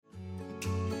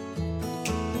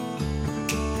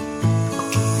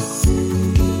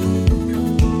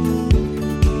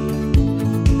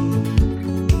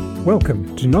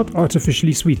Welcome to Not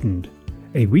Artificially Sweetened,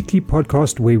 a weekly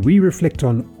podcast where we reflect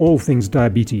on all things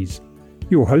diabetes.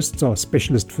 Your hosts are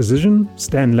specialist physician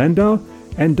Stan Landau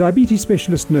and diabetes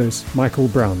specialist nurse Michael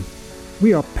Brown.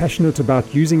 We are passionate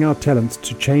about using our talents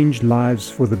to change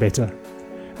lives for the better.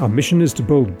 Our mission is to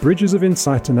build bridges of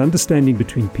insight and understanding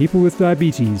between people with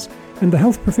diabetes and the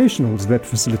health professionals that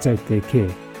facilitate their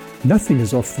care. Nothing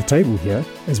is off the table here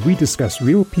as we discuss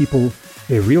real people,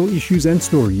 their real issues and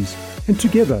stories, and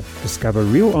together discover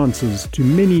real answers to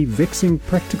many vexing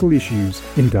practical issues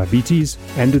in diabetes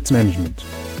and its management.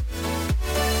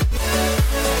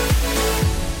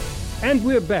 And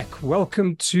we're back.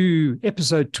 Welcome to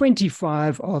episode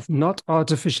 25 of Not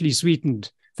Artificially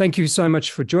Sweetened. Thank you so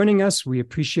much for joining us. We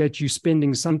appreciate you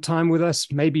spending some time with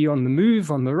us, maybe on the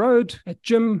move, on the road, at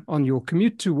gym, on your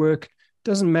commute to work.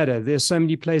 Doesn't matter. There's so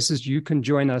many places you can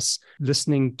join us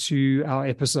listening to our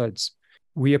episodes.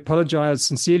 We apologize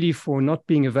sincerely for not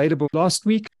being available last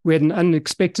week. We had an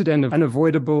unexpected and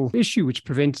unavoidable issue which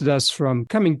prevented us from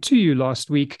coming to you last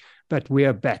week, but we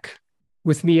are back.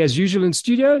 With me, as usual in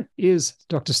studio, is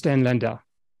Dr. Stan Landau.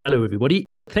 Hello, everybody.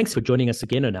 Thanks for joining us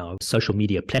again on our social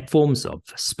media platforms of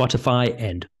Spotify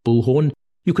and Bullhorn.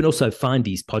 You can also find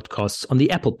these podcasts on the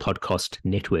Apple Podcast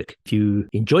Network. If you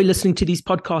enjoy listening to these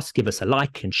podcasts, give us a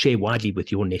like and share widely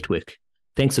with your network.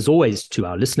 Thanks as always to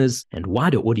our listeners and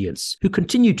wider audience who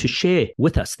continue to share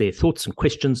with us their thoughts and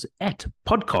questions at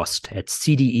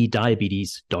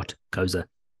podcast@cdediabetes.coza.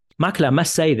 Michael, I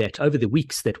must say that over the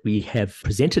weeks that we have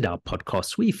presented our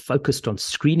podcasts, we've focused on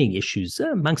screening issues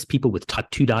amongst people with type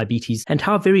 2 diabetes and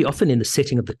how very often in the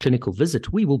setting of the clinical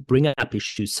visit, we will bring up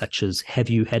issues such as, have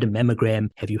you had a mammogram?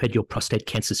 Have you had your prostate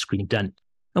cancer screening done?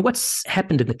 And what's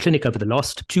happened in the clinic over the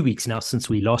last 2 weeks now since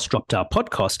we last dropped our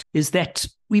podcast is that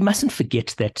we mustn't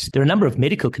forget that there are a number of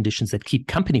medical conditions that keep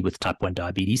company with type 1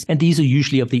 diabetes, and these are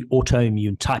usually of the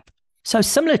autoimmune type. So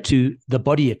similar to the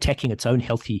body attacking its own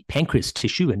healthy pancreas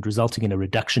tissue and resulting in a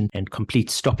reduction and complete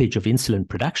stoppage of insulin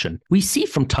production, we see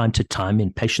from time to time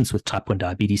in patients with type 1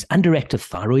 diabetes underactive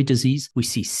thyroid disease. We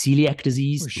see celiac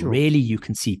disease. Sure. Rarely you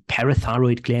can see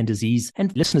parathyroid gland disease.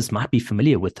 And listeners might be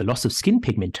familiar with the loss of skin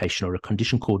pigmentation or a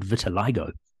condition called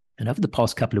vitiligo. And over the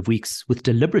past couple of weeks, with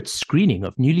deliberate screening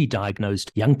of newly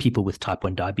diagnosed young people with type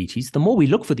 1 diabetes, the more we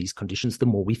look for these conditions, the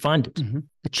more we find it. Mm-hmm.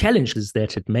 The challenge is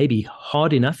that it may be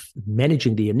hard enough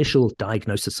managing the initial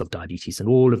diagnosis of diabetes and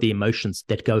all of the emotions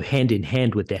that go hand in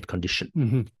hand with that condition.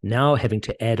 Mm-hmm. Now having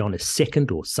to add on a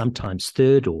second or sometimes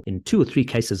third, or in 2 or 3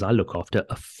 cases I look after,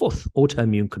 a fourth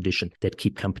autoimmune condition that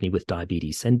keep company with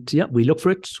diabetes. And yeah, we look for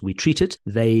it, we treat it.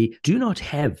 They do not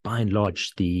have, by and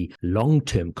large, the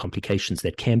long-term complications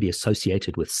that can be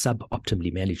associated with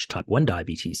suboptimally managed type 1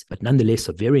 diabetes, but nonetheless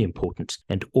are very important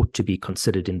and ought to be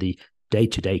considered in the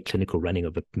day-to-day clinical running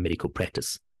of a medical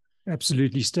practice.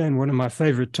 Absolutely, Stan. One of my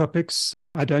favorite topics.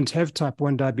 I don't have type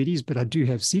 1 diabetes, but I do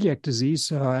have celiac disease,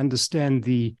 so I understand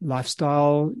the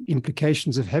lifestyle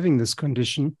implications of having this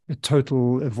condition, a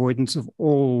total avoidance of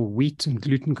all wheat and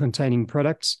gluten-containing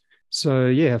products. So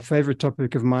yeah, a favorite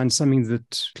topic of mine, something that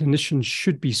clinicians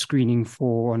should be screening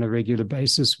for on a regular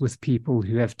basis with people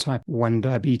who have type 1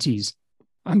 diabetes.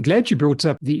 I'm glad you brought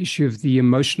up the issue of the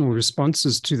emotional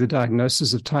responses to the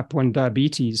diagnosis of type 1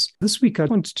 diabetes. This week, I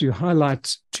wanted to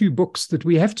highlight 2 books that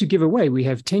we have to give away. We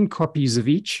have 10 copies of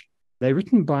each. They're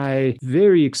written by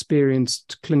very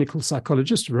experienced clinical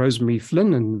psychologist, Rosemary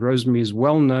Flynn, and Rosemary is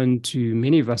well known to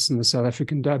many of us in the South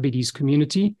African diabetes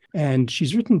community. And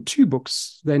she's written 2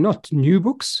 books. They're not new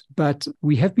books, but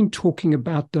we have been talking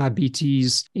about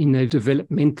diabetes in a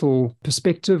developmental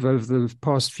perspective over the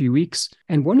past few weeks.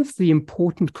 And one of the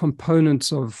important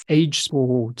components of age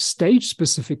or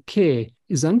stage-specific care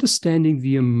is understanding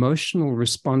the emotional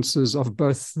responses of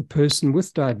both the person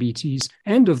with diabetes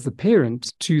and of the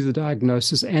parent to the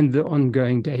diagnosis and the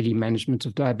ongoing daily management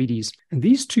of diabetes. And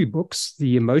these 2 books,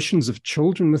 The Emotions of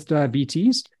Children with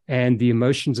Diabetes and The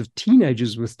Emotions of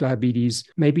Teenagers with Diabetes,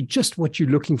 may be just what you're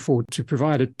looking for to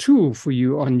provide a tool for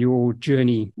you on your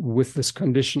journey with this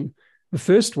condition. The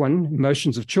first one,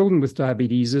 Emotions of Children with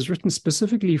Diabetes, is written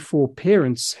specifically for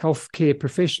parents, healthcare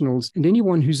professionals, and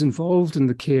anyone who's involved in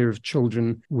the care of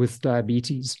children with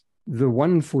diabetes. The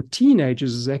one for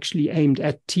teenagers is actually aimed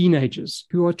at teenagers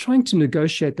who are trying to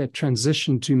negotiate that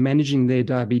transition to managing their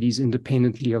diabetes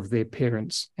independently of their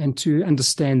parents and to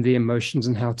understand their emotions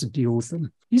and how to deal with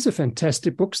them. These are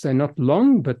fantastic books. They're not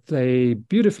long, but they're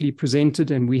beautifully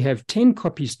presented, and we have 10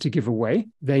 copies to give away.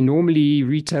 They normally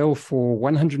retail for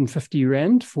 150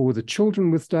 Rand for the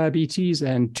children with diabetes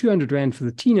and 200 Rand for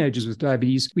the teenagers with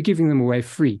diabetes. We're giving them away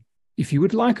free. If you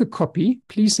would like a copy,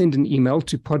 please send an email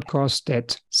to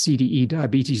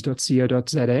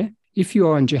podcast@cdediabetes.co.za If you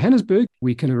are in Johannesburg,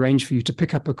 we can arrange for you to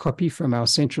pick up a copy from our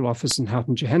central office in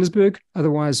Houghton, Johannesburg.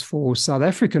 Otherwise, for South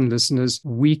African listeners,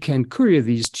 we can courier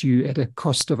these to you at a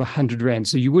cost of 100 Rand.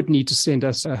 So you would need to send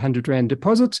us a 100 Rand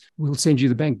deposit. We'll send you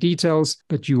the bank details,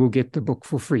 but you will get the book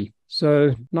for free.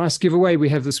 So nice giveaway we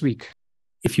have this week.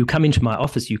 If you come into my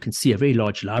office, you can see a very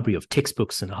large library of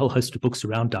textbooks and a whole host of books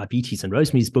around diabetes. And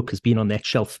Rosemary's book has been on that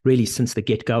shelf really since the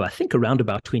get-go, I think around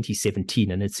about 2017.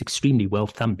 And it's extremely well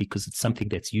thumbed because it's something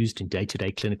that's used in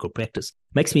day-to-day clinical practice.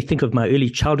 Makes me think of my early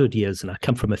childhood years, and I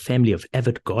come from a family of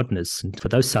avid gardeners. And for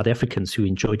those South Africans who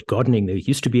enjoyed gardening, there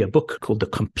used to be a book called The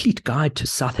Complete Guide to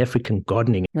South African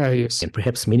Gardening. Oh, yes. And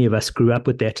perhaps many of us grew up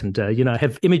with that. And, I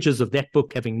have images of that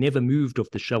book having never moved off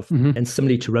the shelf. And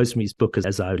similarly to Rosemary's book,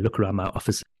 as I look around my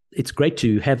office. It's great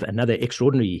to have another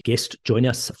extraordinary guest join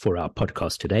us for our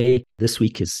podcast today. This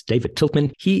week is David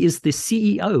Tiltmann. He is the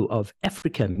CEO of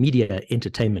Africa Media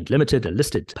Entertainment Limited, a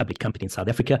listed public company in South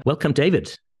Africa. Welcome,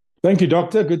 David. Thank you,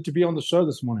 Doctor. Good to be on the show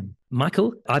this morning.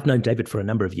 Michael, I've known David for a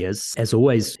number of years. As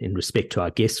always, in respect to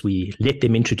our guests, we let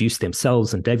them introduce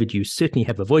themselves. And David, you certainly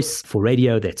have a voice for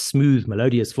radio, that smooth,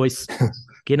 melodious voice.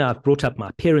 Again, I've brought up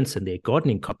my parents and their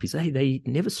gardening copies. Hey, they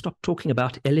never stopped talking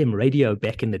about LM radio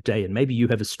back in the day. And maybe you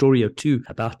have a story or two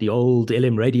about the old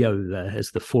LM radio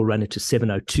as the forerunner to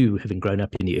 702, having grown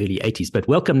up in the early 80s. But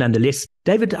welcome nonetheless.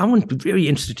 David, I'm very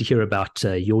interested to hear about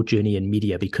your journey in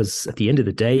media, because at the end of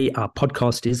the day, our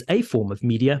podcast is a form of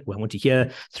media. I want to hear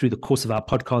through the course of our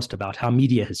podcast about how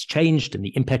media has changed and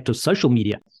the impact of social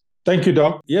media. Thank you,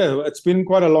 Doc. Yeah, it's been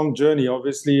quite a long journey.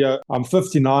 Obviously, I'm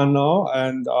 59 now,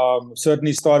 and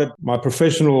certainly started my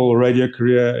professional radio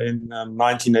career in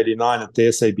 1989 at the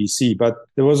SABC. But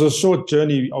there was a short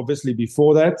journey, obviously,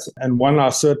 before that, and one I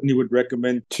certainly would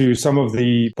recommend to some of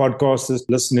the podcasters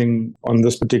listening on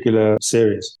this particular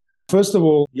series. First of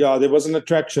all, there was an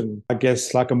attraction, I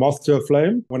guess, like a moth to a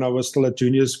flame when I was still at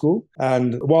junior school.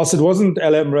 And whilst it wasn't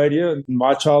LM radio in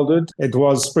my childhood, it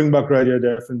was Springbok radio,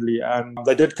 definitely. And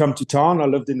they did come to town. I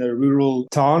lived in a rural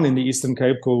town in the Eastern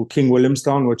Cape called King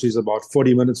Williamstown, which is about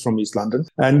 40 minutes from East London.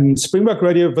 And Springbok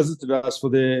radio visited us for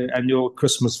their annual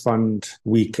Christmas Fund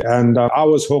week. And I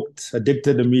was hooked,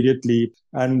 addicted immediately,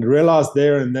 and realized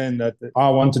there and then that I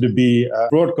wanted to be a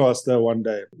broadcaster one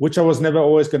day, which I was never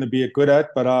always going to be good at,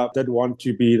 but I did want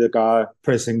to be the guy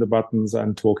pressing the buttons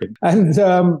and talking. And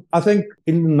I think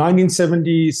in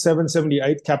 1977,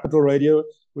 78, Capital Radio,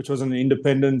 which was an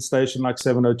independent station like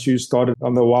 702, started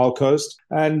on the Wild Coast.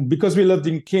 And because we lived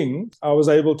in King, I was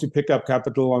able to pick up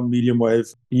Capital on medium wave.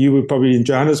 You were probably in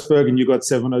Johannesburg and you got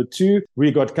 702.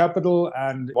 We got Capital.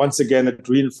 And once again, it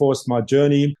reinforced my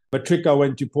journey. Matric, I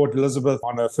went to Port Elizabeth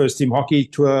on a first-team hockey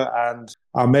tour, and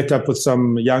I met up with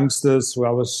some youngsters who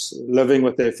I was living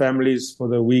with their families for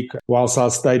the week whilst I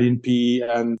stayed in PE,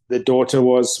 and their daughter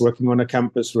was working on a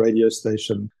campus radio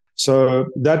station. So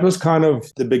that was kind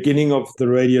of the beginning of the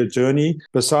radio journey,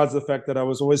 besides the fact that I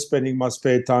was always spending my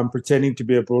spare time pretending to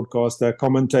be a broadcaster,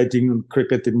 commentating on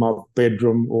cricket in my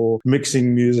bedroom or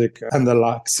mixing music and the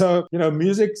like. So,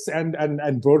 music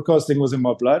and broadcasting was in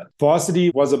my blood.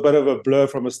 Varsity was a bit of a blur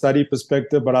from a study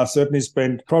perspective, but I certainly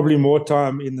spent probably more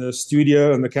time in the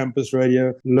studio and the campus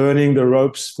radio, learning the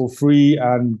ropes for free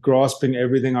and grasping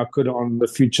everything I could on the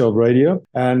future of radio.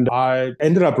 And I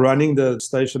ended up running the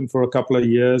station for a couple of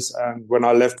years. And when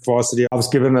I left varsity, I was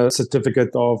given a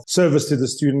certificate of service to the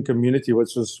student community,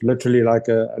 which was literally like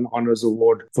an honors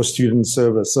award for student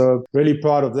service. So really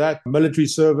proud of that. Military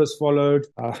service followed.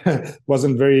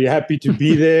 Wasn't very happy to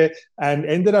be there, and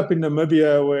ended up in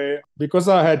Namibia where, because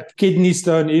I had kidney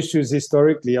stone issues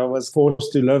historically, I was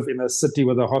forced to live in a city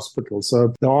with a hospital.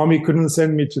 So the army couldn't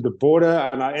send me to the border,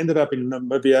 and I ended up in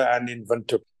Namibia and in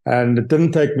Windhoek. And it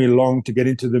didn't take me long to get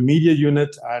into the media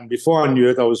unit. And before I knew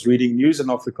it, I was reading news in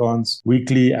Afrikaans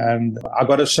weekly. And I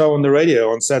got a show on the radio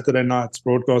on Saturday nights,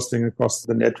 broadcasting across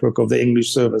the network of the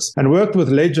English service, and worked with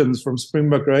legends from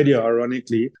Springbok Radio,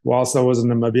 ironically, whilst I was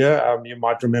in Namibia. You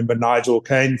might remember Nigel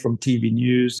Kane from TV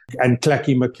News and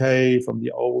Clacky McKay from the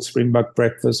old Springbok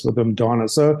Breakfast with Donna.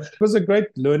 So it was a great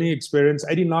learning experience.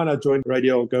 89, I joined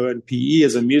Radio Go and PE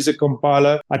as a music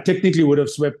compiler. I technically would have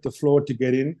swept the floor to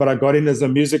get in, but I got in as a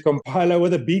music compiler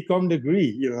with a BCom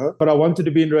degree, but I wanted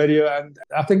to be in radio, and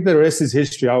I think the rest is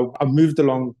history. I moved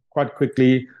along quite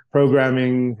quickly,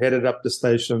 programming, headed up the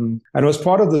station, and was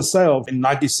part of the sale in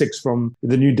 96 from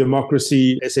the New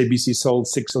Democracy. SABC sold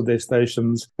 6 of their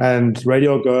stations, and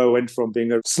Radio Go went from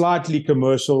being a slightly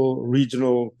commercial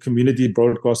regional community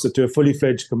broadcaster to a fully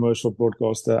fledged commercial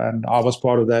broadcaster, and I was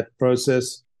part of that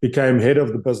process. Became head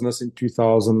of the business in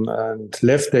 2000 and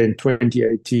left there in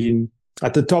 2018.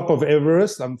 at the top of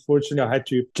Everest. Unfortunately, I had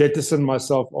to jettison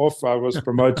myself off. I was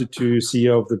promoted to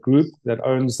CEO of the group that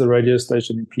owns the radio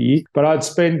station in PE. But I'd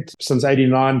spent since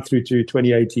 89 through to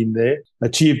 2018 there,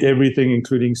 achieved everything,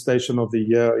 including Station of the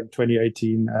Year in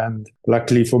 2018. And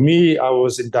luckily for me, I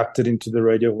was inducted into the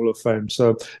Radio Hall of Fame.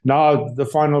 So now the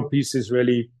final piece is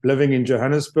really living in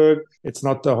Johannesburg. It's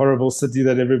not the horrible city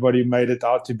that everybody made it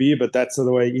out to be, but that's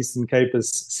the way Eastern Capers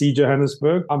see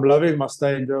Johannesburg. I'm loving my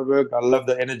stay in Joburg. I love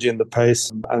the energy and the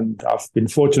pace. And I've been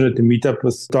fortunate to meet up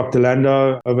with Dr.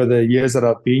 Lando over the years that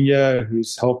I've been here,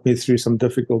 who's helped me through some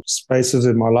difficult spaces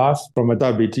in my life from a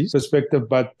diabetes perspective.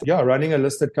 But yeah, running a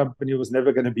listed company was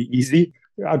never going to be easy.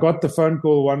 I got the phone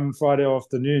call one Friday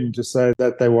afternoon to say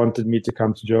that they wanted me to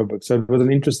come to Joburg. So it was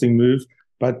an interesting move.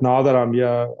 But now that I'm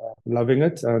here, loving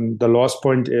it. And the last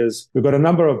point is we've got a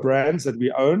number of brands that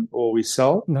we own or we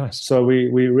sell. Nice. So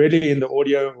we're really in the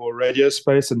audio or radio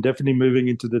space and definitely moving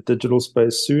into the digital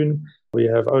space soon. We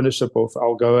have ownership of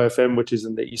Algoa FM, which is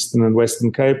in the Eastern and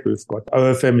Western Cape. We've got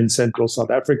OFM in Central South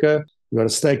Africa. We've got a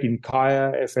stake in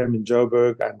Kaya FM in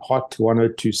Joburg and Hot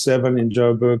 1027 in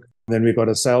Joburg. Then we've got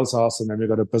a sales house, and then we've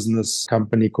got a business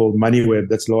company called MoneyWeb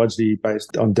that's largely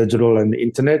based on digital and the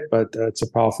internet, but it's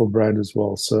a powerful brand as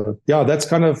well. So yeah, that's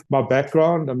kind of my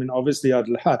background. I mean, obviously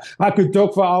I could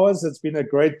talk for hours. It's been a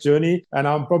great journey, and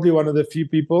I'm probably one of the few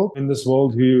people in this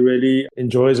world who really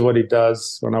enjoys what he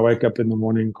does. When I wake up in the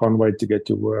morning, can't wait to get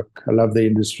to work. I love the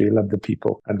industry, I love the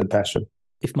people and the passion.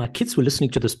 If my kids were listening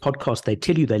to this podcast, they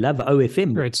tell you they love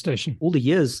OFM. Great station. All the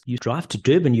years you drive to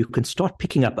Durban, you can start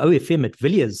picking up OFM at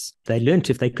Villiers. They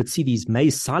learnt if they could see these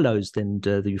maize silos, then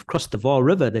you've crossed the Vaal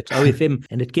River, that's OFM,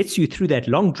 and it gets you through that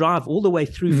long drive all the way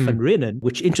through Van Renen,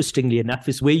 which interestingly enough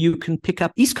is where you can pick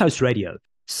up East Coast radio.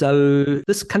 So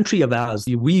this country of ours,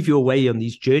 you weave your way on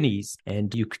these journeys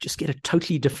and you could just get a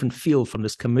totally different feel from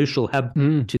this commercial hub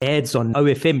to ads on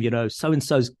OFM,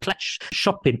 so-and-so's clutch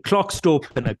shop in Clarksdorp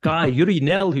and a guy, Yuri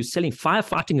Nell, who's selling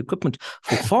firefighting equipment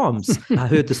for farms. I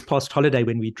heard this past holiday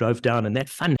when we drove down, and that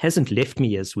fun hasn't left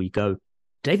me as we go.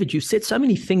 David, you said so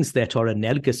many things that are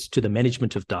analogous to the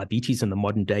management of diabetes in the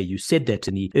modern day. You said that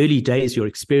in the early days, your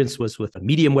experience was with a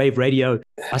medium wave radio.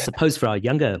 I suppose for our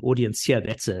younger audience here,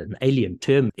 that's an alien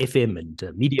term, FM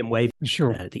and medium wave.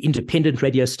 Sure. The independent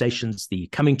radio stations, the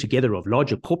coming together of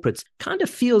larger corporates kind of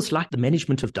feels like the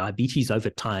management of diabetes over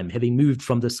time, having moved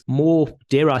from this more,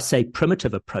 dare I say,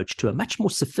 primitive approach to a much more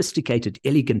sophisticated,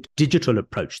 elegant digital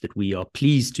approach that we are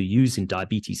pleased to use in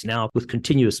diabetes now with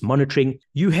continuous monitoring.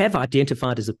 You have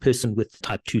identified as a person with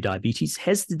type 2 diabetes.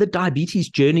 Has the diabetes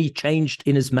journey changed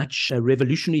in as much a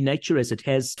revolutionary nature as it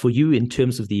has for you in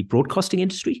terms of the broadcasting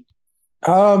industry?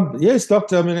 Yes,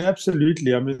 doctor. I mean,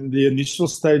 absolutely. I mean, the initial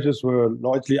stages were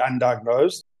largely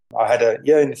undiagnosed. I had an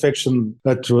ear infection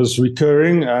that was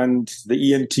recurring, and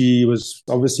the ENT was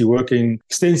obviously working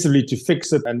extensively to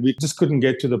fix it, and we just couldn't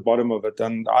get to the bottom of it.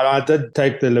 And I did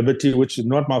take the liberty, which is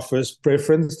not my first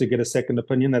preference, to get a second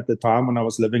opinion at the time when I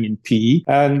was living in PE.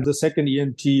 And the second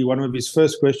ENT, one of his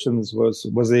first questions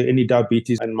was there any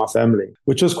diabetes in my family?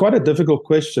 Which was quite a difficult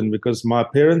question because my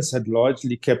parents had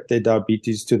largely kept their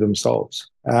diabetes to themselves.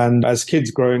 And as kids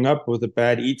growing up with the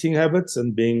bad eating habits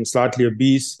and being slightly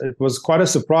obese, it was quite a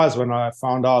surprise when I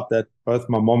found out that both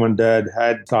my mom and dad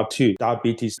had type 2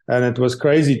 diabetes. And it was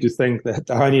crazy to think that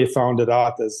I only found it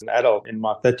out as an adult in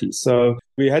my 30s. So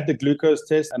we had the glucose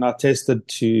test and I tested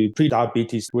to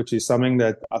pre-diabetes, which is something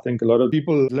that I think a lot of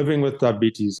people living with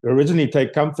diabetes originally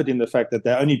take comfort in the fact that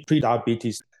they're only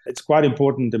pre-diabetes. It's quite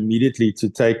important immediately to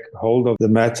take hold of the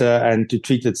matter and to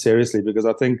treat it seriously, because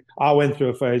I think I went through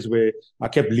a phase where I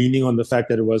kept leaning on the fact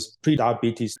that it was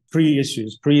pre-diabetes,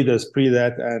 pre-issues, pre-this,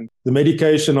 pre-that. And the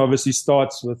medication obviously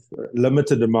starts with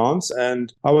limited amounts.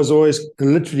 And I was always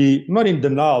literally not in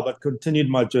denial, but continued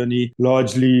my journey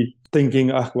largely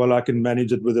thinking, well, I can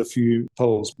manage it with a few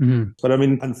pills. But I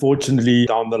mean, unfortunately,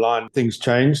 down the line, things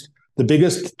changed. The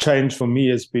biggest change for me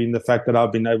has been the fact that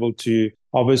I've been able to,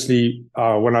 obviously,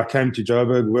 when I came to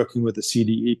Joburg, working with the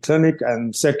CDE clinic.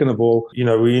 And second of all,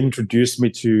 we introduced me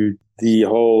to the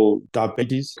whole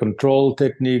diabetes control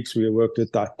techniques. We worked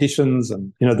with dietitians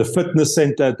and, the fitness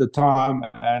center at the time.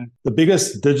 And the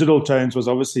biggest digital change was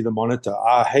obviously the monitor.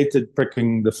 I hated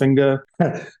pricking the finger.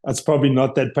 It's probably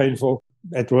not that painful.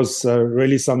 It was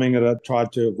really something that I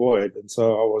tried to avoid. And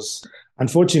so I was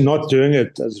unfortunately not doing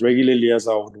it as regularly as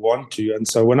I would want to. And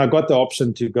so when I got the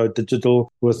option to go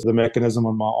digital with the mechanism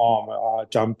on my arm, I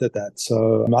jumped at that.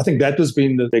 So I think that has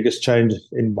been the biggest change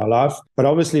in my life. But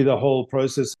obviously the whole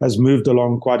process has moved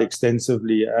along quite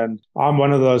extensively. And I'm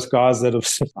one of those guys that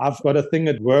I've got a thing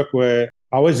at work where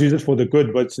I always use it for the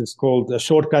good, which is called a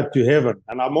shortcut to heaven.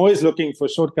 And I'm always looking for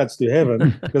shortcuts to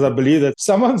heaven because I believe that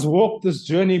someone's walked this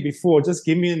journey before. Just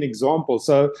give me an example.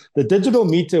 So the digital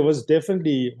meter was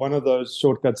definitely one of those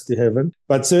shortcuts to heaven,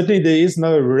 but certainly there is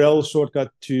no real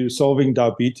shortcut to solving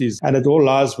diabetes, and it all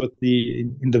lies with the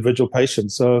individual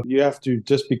patient. So you have to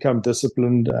just become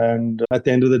disciplined and at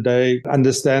the end of the day,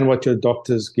 understand what your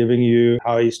doctor's giving you,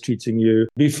 how he's treating you.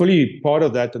 Be fully part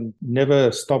of that and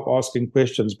never stop asking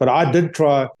questions. But I did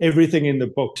try everything in the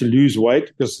book to lose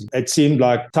weight because it seemed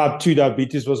like type 2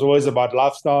 diabetes was always about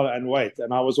lifestyle and weight,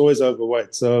 and I was always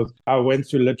overweight. So I went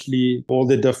through literally all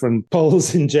the different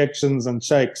pills, injections and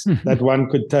shakes that one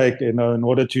could take, in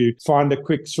order to find a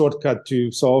quick shortcut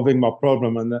to solving my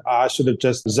problem. And I should have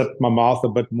just zipped my mouth a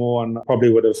bit more and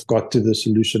probably would have got to the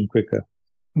solution quicker.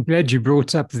 I'm glad you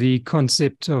brought up the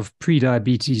concept of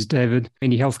prediabetes, David.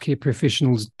 Many healthcare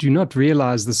professionals do not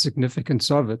realize the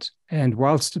significance of it. And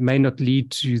whilst it may not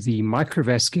lead to the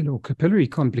microvascular or capillary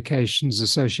complications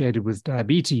associated with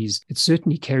diabetes, it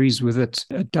certainly carries with it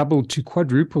a doubled to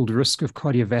quadrupled risk of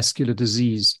cardiovascular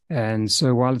disease. And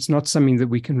so while it's not something that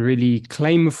we can really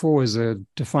claim for as a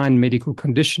defined medical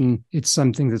condition, it's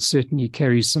something that certainly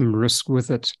carries some risk with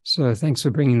it. So thanks for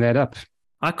bringing that up.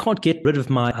 I can't get rid of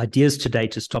my ideas today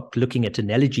to stop looking at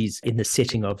analogies in the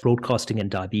setting of broadcasting and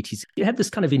diabetes. You have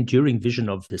this kind of enduring vision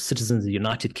of the citizens of the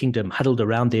United Kingdom huddled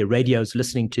around their radios,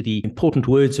 listening to the important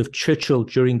words of Churchill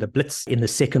during the Blitz in the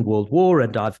Second World War.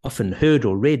 And I've often heard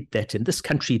or read that in this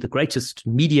country, the greatest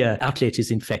media outlet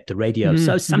is in fact the radio.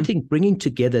 So something bringing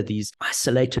together these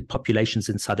isolated populations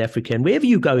in South Africa. And wherever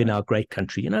you go in our great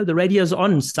country, the radio's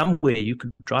on somewhere. You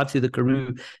could drive through the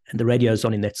Karoo and the radio's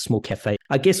on in that small cafe.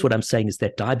 I guess what I'm saying is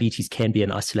that diabetes can be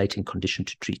an isolating condition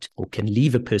to treat or can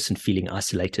leave a person feeling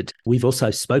isolated. We've also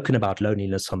spoken about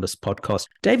loneliness on this podcast.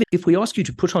 David, if we ask you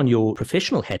to put on your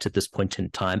professional hat at this point in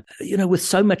time, with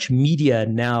so much media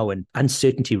now and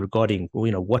uncertainty regarding,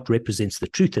 what represents the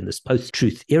truth in this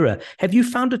post-truth era, have you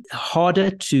found it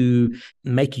harder to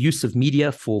make use of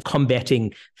media for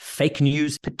combating fake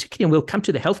news, particularly, and we'll come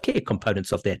to the healthcare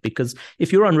components of that, because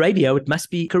if you're on radio, it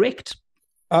must be correct.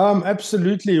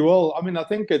 Absolutely. Well, I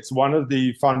think it's one of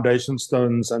the foundation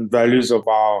stones and values of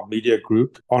our media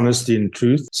group, honesty and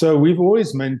truth. So we've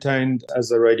always maintained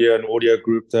as a radio and audio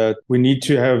group that we need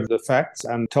to have the facts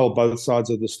and tell both sides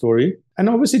of the story. And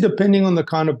obviously, depending on the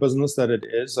kind of business that it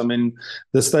is,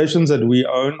 the stations that we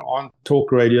own aren't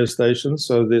talk radio stations.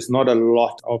 So there's not a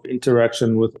lot of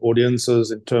interaction with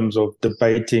audiences in terms of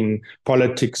debating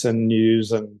politics and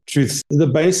news and truth. The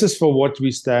basis for what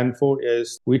we stand for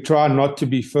is we try not to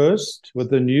be first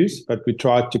with the news, but we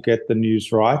try to get the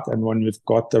news right. And when we've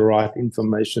got the right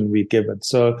information, we give it.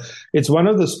 So it's one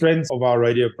of the strengths of our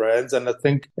radio brands. And I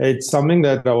think it's something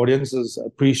that our audiences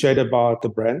appreciate about the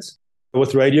brands.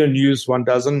 With radio news, one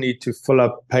doesn't need to fill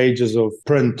up pages of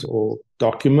print or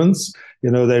documents.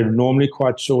 They're normally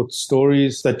quite short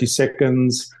stories, 30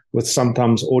 seconds, with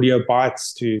sometimes audio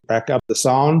bites to back up the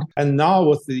sound. And now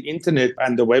with the internet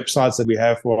and the websites that we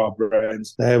have for our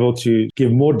brands, they're able to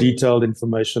give more detailed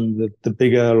information, the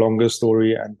bigger, longer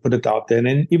story, and put it out there.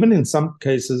 And even in some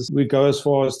cases, we go as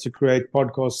far as to create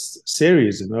podcast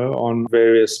series, on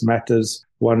various matters.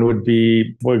 One would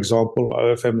be, for example,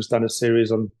 OFM has done a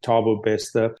series on Thabo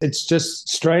Bester. It's just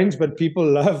strange, but people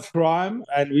love crime.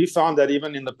 And we found that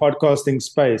even in the podcasting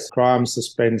space, crime,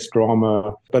 suspense,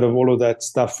 drama, bit of all of that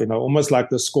stuff, almost like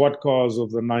the squad cars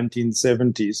of the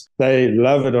 1970s. They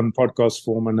love it on podcast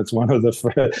form, and it's one of the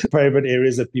favorite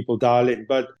areas that people dial in.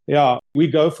 But yeah, we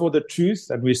go for the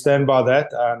truth and we stand by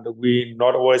that. And we're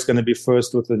not always going to be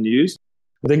first with the news.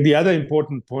 I think the other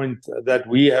important point that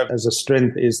we have as a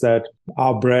strength is that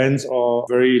our brands are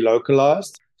very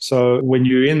localized. So when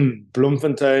you're in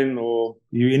Bloemfontein or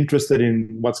you're interested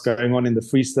in what's going on in the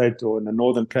Free State or in the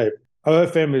Northern Cape,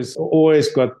 OFM has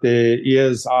always got their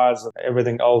ears, eyes, and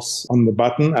everything else on the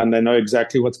button, and they know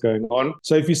exactly what's going on.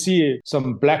 So if you see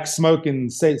some black smoke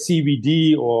in, say,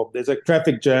 CBD, or there's a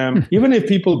traffic jam, even if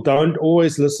people don't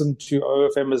always listen to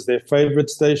OFM as their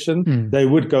favorite station, they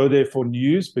would go there for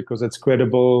news because it's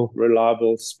credible,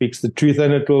 reliable, speaks the truth,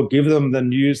 and it will give them the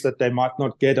news that they might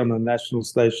not get on a national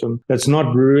station that's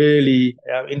not really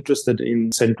interested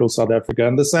in central South Africa.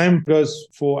 And the same goes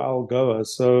for Algoa.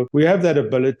 So we have that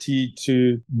ability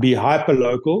to be hyper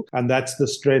local, and that's the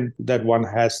strength that one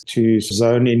has to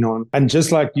zone in on. And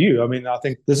just like you, I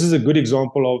think this is a good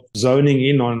example of zoning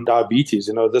in on diabetes.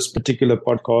 This particular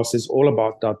podcast is all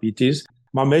about diabetes.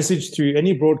 My message to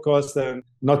any broadcaster,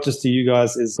 not just to you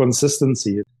guys, is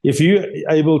consistency. If you're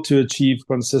able to achieve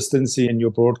consistency in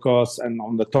your broadcasts and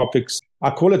on the topics, I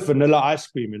call it vanilla ice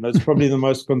cream. It's probably the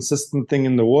most consistent thing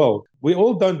in the world. We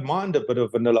all don't mind a bit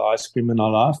of vanilla ice cream in our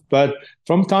life, but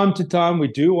from time to time, we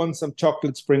do want some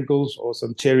chocolate sprinkles or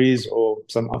some cherries or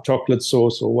some chocolate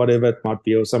sauce or whatever it might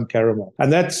be, or some caramel.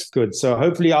 And that's good. So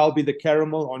hopefully I'll be the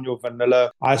caramel on your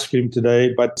vanilla ice cream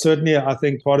today. But certainly I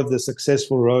think part of the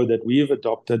successful road that we've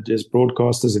adopted as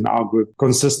broadcasters in our group,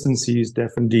 consistency is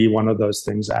definitely one of those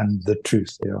things, and the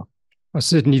truth. Yeah. I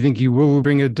certainly think you will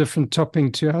bring a different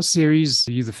topping to our series.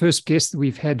 You're the first guest that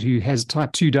we've had who has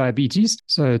type 2 diabetes.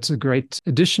 So it's a great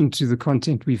addition to the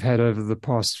content we've had over the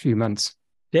past few months.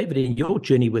 David, in your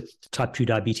journey with type 2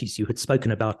 diabetes, you had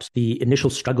spoken about the initial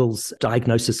struggles,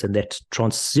 diagnosis, and that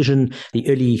transition, the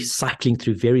early cycling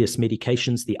through various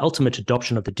medications, the ultimate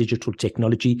adoption of the digital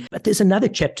technology. But there's another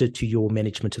chapter to your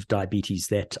management of diabetes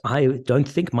that I don't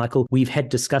think, Michael, we've had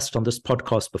discussed on this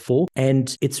podcast before.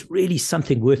 And it's really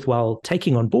something worthwhile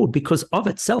taking on board because of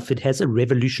itself, it has a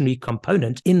revolutionary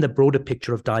component in the broader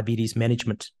picture of diabetes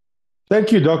management.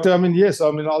 Thank you, Doctor. Yes,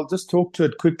 I'll just talk to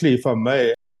it quickly if I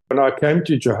may. When I came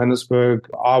to Johannesburg,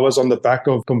 I was on the back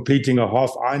of completing a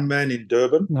half Ironman in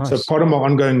Durban. Nice. So part of my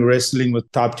ongoing wrestling with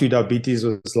type 2 diabetes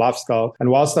was lifestyle. And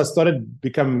whilst I started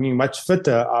becoming much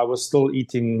fitter, I was still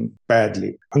eating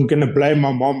badly. I'm going to blame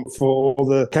my mom for all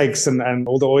the cakes and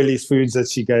all the oily foods that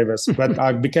she gave us. But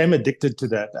I became addicted to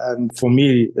that. And for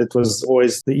me, it was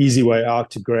always the easy way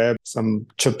out to grab some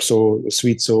chips or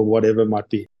sweets or whatever it might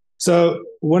be. So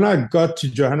when I got to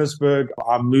Johannesburg,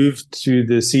 I moved to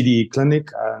the CDE clinic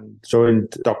and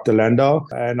joined Dr. Landau.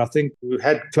 And I think we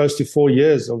had close to 4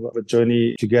 years of a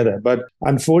journey together. But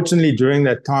unfortunately, during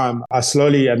that time, I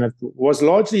slowly, and it was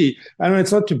largely,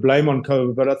 it's not to blame on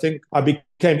COVID, but I think I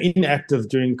became inactive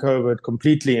during COVID,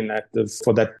 completely inactive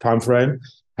for that time frame.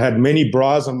 Had many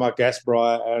bras on my gas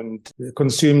bra and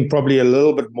consumed probably a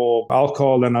little bit more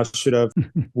alcohol than I should have.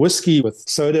 Whiskey with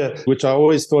soda, which I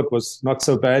always thought was not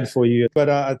so bad for you. But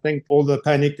I think all the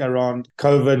panic around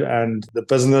COVID and the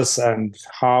business and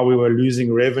how we were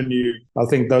losing revenue, I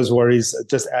think those worries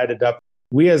just added up.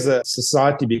 We as a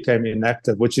society became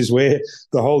inactive, which is where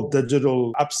the whole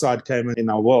digital upside came in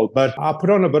our world. But I put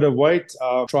on a bit of weight,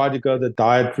 tried to go the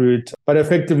diet route, but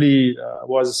effectively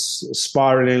was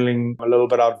spiraling a little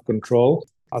bit out of control.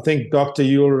 I think, Doctor,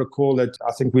 you'll recall that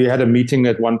I think we had a meeting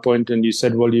at one point and you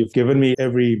said, well, you've given me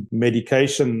every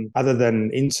medication other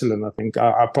than insulin. I think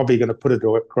I'm probably going to put it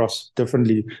across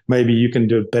differently. Maybe you can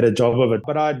do a better job of it.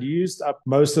 But I'd used up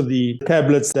most of the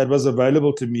tablets that was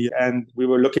available to me and we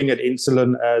were looking at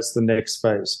insulin as the next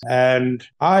phase. And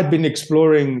I had been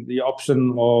exploring the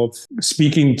option of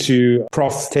speaking to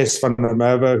Prof. Tess van der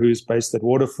Merwe, who's based at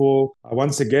Waterfall.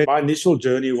 Once again, my initial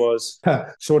journey was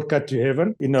shortcut to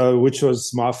heaven, which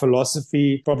was my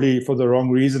philosophy, probably for the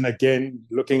wrong reason, again,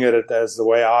 looking at it as the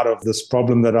way out of this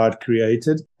problem that I'd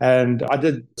created. And I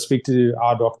did speak to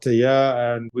our doctor here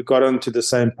and we got onto the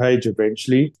same page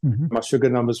eventually. Mm-hmm. My sugar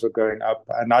numbers were going up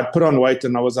and I'd put on weight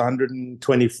and I was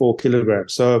 124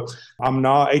 kilograms. So I'm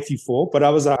now 84, but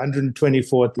I was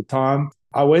 124 at the time.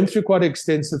 I went through quite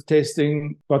extensive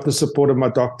testing, got the support of my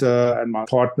doctor and my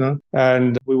partner,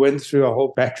 and we went through a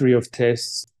whole battery of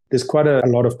tests. There's quite a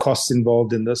lot of costs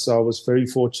involved in this. So I was very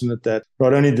fortunate that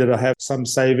not only did I have some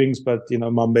savings, but,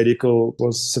 my medical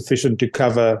was sufficient to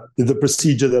cover the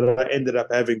procedure that I ended up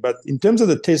having. But in terms of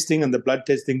the testing and the blood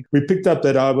testing, we picked up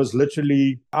that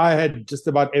I had just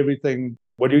about everything.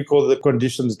 What do you call the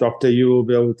conditions, doctor? You will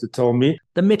be able to tell me.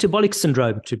 The metabolic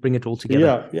syndrome, to bring it all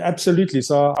together. Yeah, absolutely.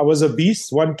 So I was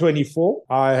obese, 124.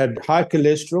 I had high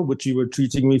cholesterol, which you were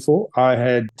treating me for. I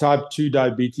had type 2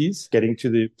 diabetes, getting to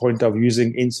the point of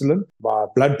using insulin. My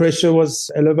blood pressure was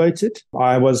elevated.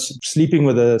 I was sleeping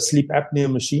with a sleep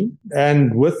apnea machine.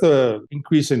 And with the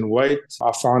increase in weight,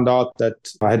 I found out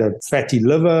that I had a fatty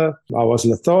liver. I was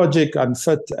lethargic,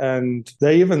 unfit. And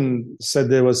they even said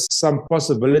there was some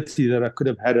possibility that I could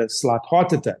have had a slight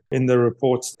heart attack in the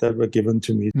reports that were given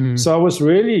to me. So I was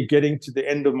really getting to the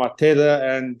end of my tether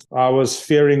and I was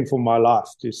fearing for my life,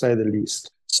 to say the least.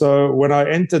 So when I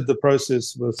entered the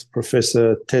process with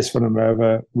Professor Tess van der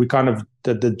Merwe, we kind of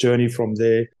did the journey from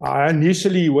there. I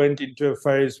initially went into a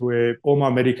phase where all my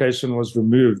medication was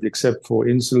removed except for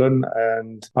insulin.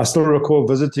 And I still recall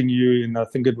visiting you in, I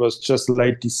think it was just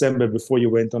late December before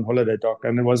you went on holiday, Doc.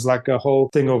 And it was like a whole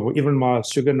thing of even my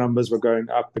sugar numbers were going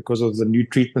up because of the new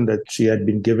treatment that she had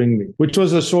been giving me, which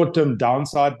was a short-term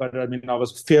downside. But I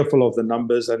was fearful of the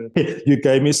numbers and you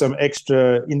gave me some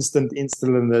extra instant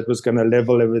insulin that was going to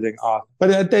level everything out. But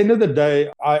at the end of the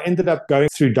day, I ended up going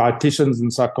through dietitians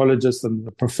and psychologists and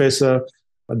the professor.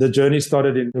 The journey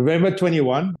started in November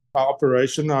 21. Our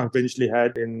operation I eventually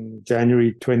had in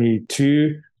January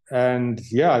 22. And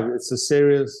yeah, it's a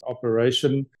serious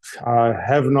operation. I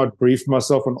have not briefed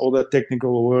myself on all the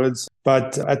technical words,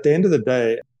 but at the end of the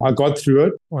day, I got through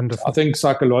it. Wonderful. I think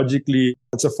psychologically,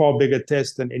 it's a far bigger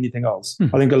test than anything else.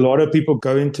 I think a lot of people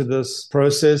go into this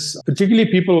process,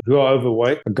 particularly people who are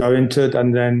overweight, go into it.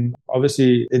 And then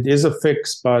obviously it is a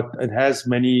fix, but it has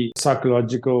many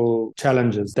psychological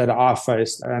challenges that I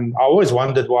faced. And I always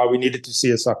wondered why we needed to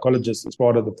see a psychologist as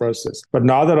part of the process. But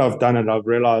now that I've done it, I've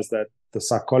realized that the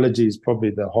psychology is probably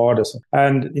the hardest.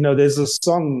 And, there's a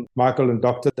song, Michael and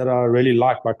Doctor, that I really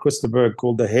like by Christopher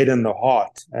called The Head and the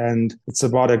Heart. And it's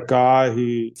about a guy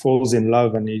who falls in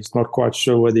love and he's not quite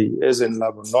sure whether he is in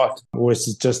love or not, or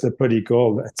it's just a pretty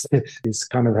girl that he's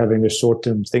kind of having a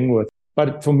short-term thing with.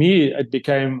 But for me, it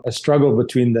became a struggle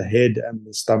between the head and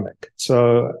the stomach.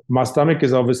 So my stomach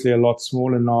is obviously a lot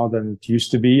smaller now than it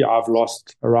used to be. I've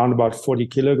lost around about 40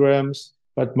 kilograms.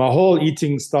 But my whole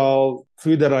eating style,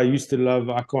 food that I used to love,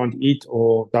 I can't eat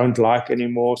or don't like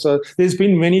anymore. So there's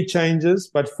been many changes,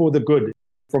 but for the good.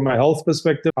 From a health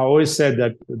perspective, I always said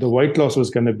that the weight loss was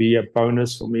going to be a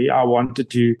bonus for me. I wanted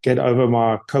to get over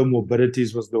my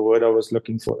comorbidities was the word I was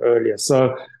looking for earlier.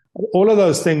 So all of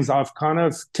those things I've kind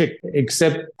of ticked,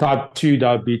 except type 2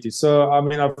 diabetes. So,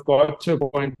 I've got to a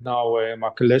point now where my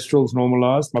cholesterol's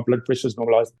normalized, my blood pressure's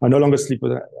normalized. I no longer sleep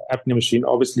with an apnea machine.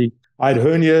 Obviously, I had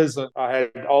hernias, I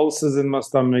had ulcers in my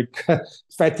stomach,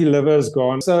 fatty liver is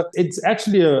gone. So it's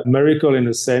actually a miracle in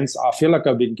a sense. I feel like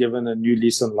I've been given a new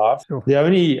lease on life. Sure. The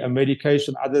only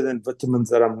medication other than vitamins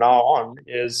that I'm now on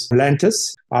is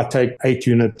Lantus. I take 8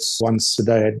 units once a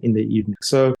day in the evening.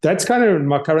 So that's kind of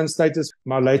my current status.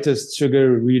 My latest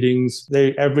sugar readings,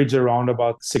 they average around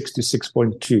about 6 to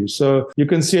 6.2. So you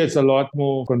can see it's a lot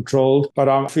more controlled, but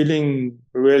I'm feeling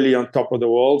really on top of the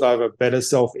world. I have a better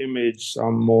self-image.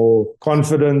 I'm more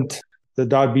confident. The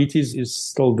diabetes is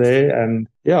still there. And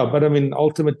yeah, but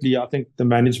ultimately, I think the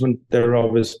management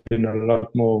thereof has been a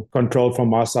lot more controlled from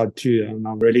my side too. And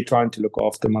I'm really trying to look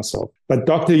after myself. But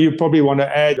doctor, you probably want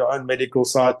to add your own medical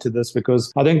side to this,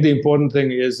 because I think the important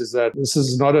thing is that this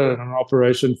is not an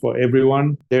operation for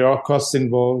everyone. There are costs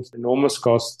involved, enormous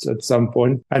costs at some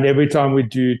point. And every time we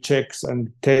do checks and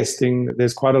testing,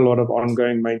 there's quite a lot of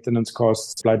ongoing maintenance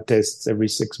costs, blood tests every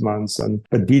 6 months and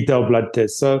a detailed blood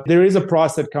test. So there is a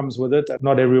price that comes with it.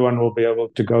 Not everyone will be able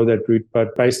to go that route,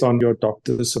 but based on your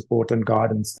doctor's support and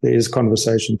guidance, there is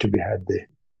conversation to be had there.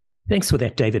 Thanks for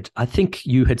that, David. I think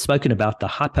you had spoken about the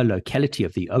hyperlocality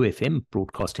of the OFM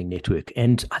broadcasting network.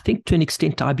 And I think to an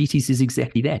extent, diabetes is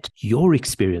exactly that. Your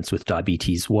experience with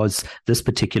diabetes was this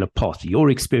particular path. Your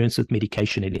experience with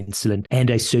medication and insulin and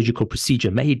a surgical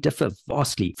procedure may differ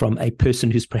vastly from a person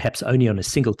who's perhaps only on a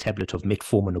single tablet of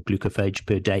metformin or glucophage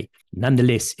per day.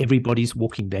 Nonetheless, everybody's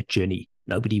walking that journey.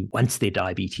 Nobody wants their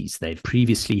diabetes. They've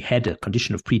previously had a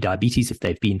condition of prediabetes if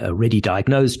they've been already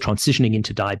diagnosed, transitioning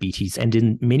into diabetes, and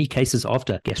in many cases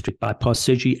after gastric bypass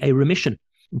surgery, a remission.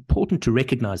 Important to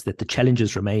recognize that the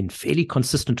challenges remain fairly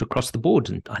consistent across the board.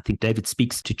 And I think David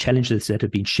speaks to challenges that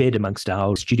have been shared amongst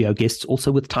our studio guests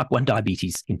also with type 1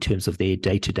 diabetes in terms of their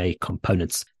day-to-day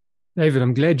components. David,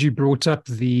 I'm glad you brought up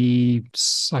the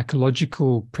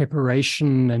psychological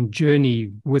preparation and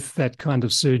journey with that kind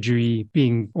of surgery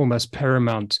being almost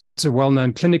paramount. It's a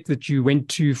well-known clinic that you went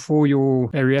to for your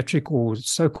bariatric or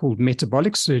so-called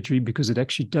metabolic surgery, because it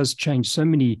actually does change so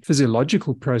many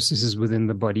physiological processes within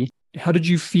the body. How did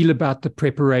you feel about the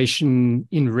preparation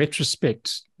in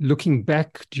retrospect? Looking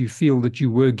back, do you feel that you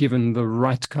were given the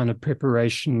right kind of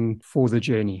preparation for the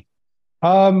journey?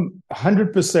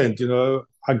 100%,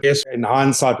 I guess in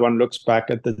hindsight, one looks back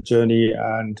at the journey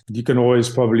and you can always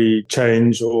probably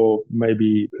change or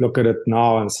maybe look at it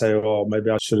now and say, oh,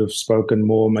 maybe I should have spoken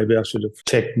more, maybe I should have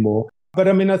checked more. But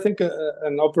I think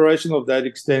an operation of that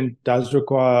extent does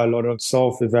require a lot of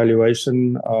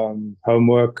self-evaluation,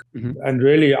 homework. Mm-hmm. And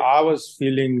really, I was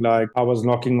feeling like I was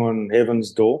knocking on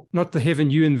heaven's door. Not the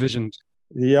heaven you envisioned.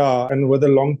 Yeah, and with a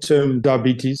long-term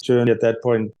diabetes journey at that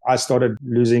point, I started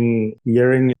losing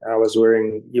hearing. I was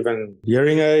wearing even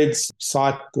hearing aids.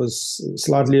 Sight was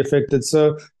slightly affected.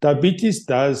 So diabetes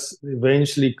does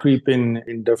eventually creep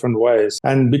in different ways.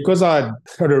 And because I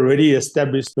had already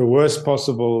established the worst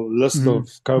possible list of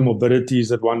comorbidities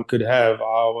that one could have,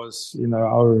 I was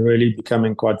really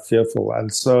becoming quite fearful.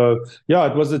 And so,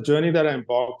 yeah, it was a journey that I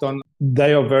embarked on.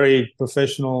 They are very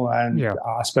professional and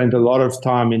I spent a lot of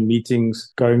time in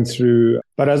meetings going through.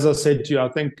 But as I said to you, I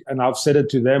think, and I've said it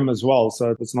to them as well,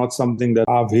 so it's not something that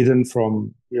I've hidden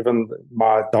from even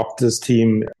my doctor's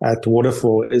team at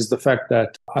Waterfall, is the fact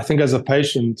that I think as a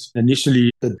patient,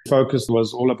 initially the focus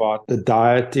was all about the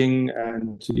dieting,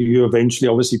 and you eventually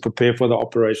obviously prepare for the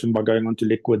operation by going onto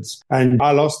liquids. And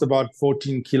I lost about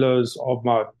 14 kilos of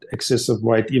my excessive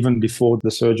weight even before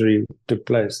the surgery took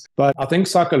place. But I think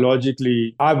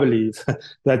psychologically, I believe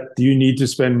that you need to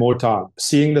spend more time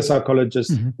seeing the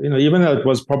psychologist, even though it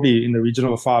was probably in the region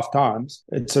of 5 times,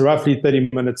 it's a roughly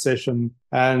 30-minute session.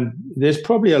 And there's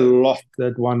probably a lot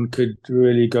that one could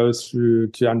really go through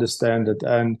to understand it.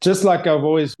 And just like I've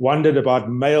always wondered about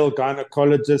male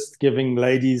gynecologists giving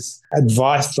ladies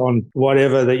advice on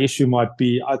whatever the issue might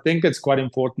be, I think it's quite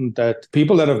important that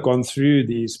people that have gone through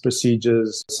these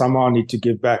procedures somehow need to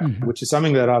give back, which is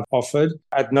something that I've offered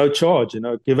at no charge,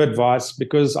 give advice,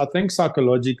 because I think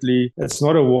psychologically it's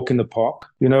not a walk in the park.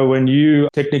 When you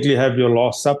technically have your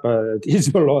last supper, it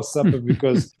is your last supper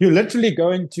because you're literally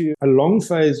going to a long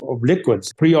phase of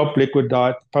liquids, pre-op liquid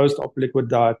diet, post-op liquid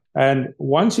diet. And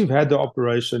once you've had the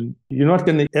operation, you're not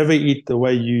going to ever eat the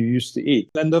way you used to eat.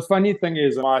 And the funny thing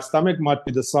is, my stomach might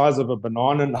be the size of a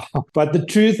banana now, but the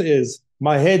truth is,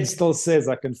 my head still says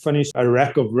I can finish a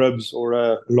rack of ribs or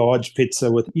a large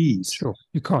pizza with ease. Sure,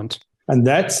 you can't. And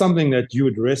that's something that you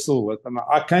would wrestle with. And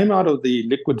I came out of the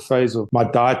liquid phase of my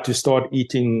diet to start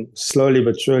eating slowly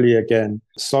but surely again,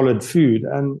 solid food.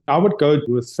 And I would go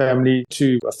with family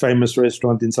to a famous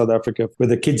restaurant in South Africa where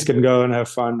the kids can go and have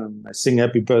fun and sing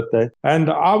happy birthday. And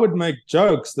I would make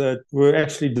jokes that were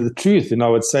actually the truth. And I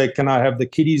would say, can I have the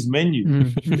kiddies menu?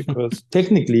 Because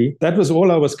technically that was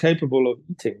all I was capable of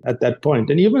eating at that point.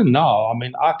 And even now,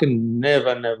 I can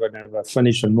never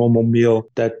finish a normal meal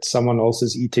that someone else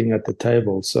is eating at the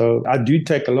table. So I do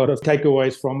take a lot of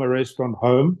takeaways from a restaurant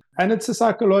home. And it's a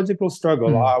psychological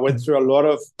struggle. I went through a lot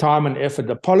of time and effort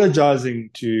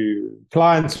apologizing to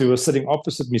clients who were sitting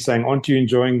opposite me saying, aren't you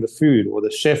enjoying the food? Or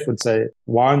the chef would say,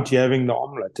 why aren't you having the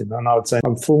omelette? And then I would say,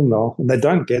 I'm full now. And they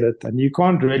don't get it. And you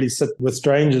can't really sit with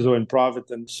strangers or in private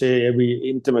and share every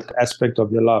intimate aspect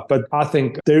of your life. But I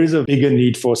think there is a bigger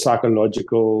need for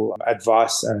psychological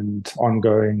advice and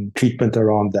ongoing treatment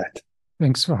around that.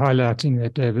 Thanks for highlighting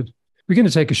that, David. We're going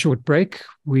to take a short break.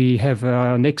 We have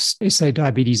our next SA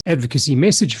Diabetes Advocacy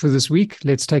message for this week.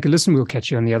 Let's take a listen. We'll catch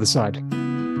you on the other side.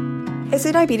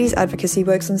 SA Diabetes Advocacy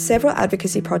works on several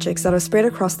advocacy projects that are spread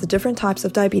across the different types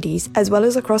of diabetes, as well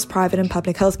as across private and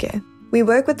public healthcare. We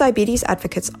work with diabetes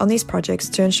advocates on these projects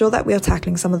to ensure that we are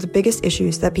tackling some of the biggest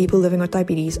issues that people living with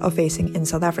diabetes are facing in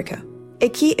South Africa. A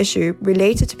key issue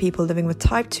related to people living with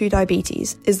type 2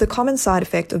 diabetes is the common side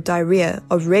effect of diarrhea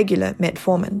of regular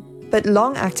metformin. But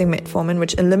long-acting metformin,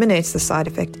 which eliminates the side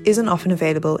effect, isn't often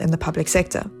available in the public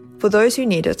sector. For those who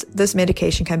need it, this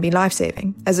medication can be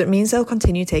life-saving, as it means they'll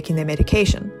continue taking their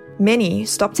medication. Many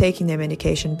stop taking their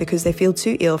medication because they feel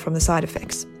too ill from the side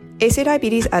effects. SA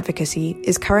Diabetes Advocacy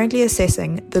is currently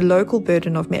assessing the local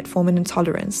burden of metformin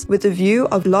intolerance with the view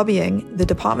of lobbying the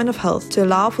Department of Health to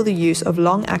allow for the use of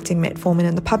long-acting metformin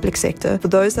in the public sector for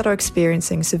those that are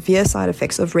experiencing severe side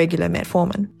effects of regular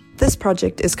metformin. This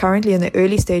project is currently in the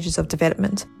early stages of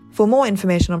development. For more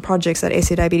information on projects that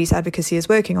SA Diabetes Advocacy is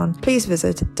working on, please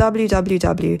visit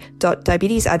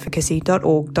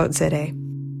www.diabetesadvocacy.org.za.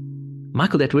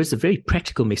 Michael, that was a very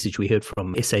practical message we heard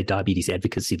from SA Diabetes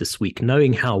Advocacy this week,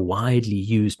 knowing how widely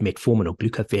used metformin or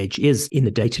glucophage is in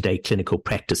the day-to-day clinical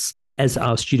practice. As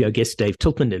our studio guest Dave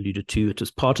Tiltmann alluded to, it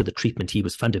was part of the treatment he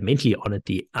was fundamentally on at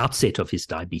the outset of his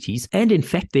diabetes. And in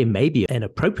fact, there may be an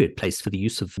appropriate place for the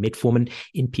use of metformin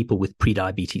in people with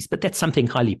prediabetes. But that's something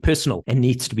highly personal and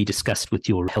needs to be discussed with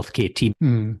your healthcare team.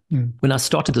 When I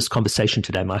started this conversation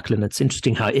today, Michael, and it's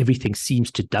interesting how everything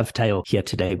seems to dovetail here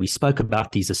today. We spoke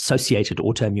about these associated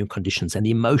autoimmune conditions and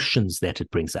the emotions that it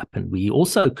brings up. And we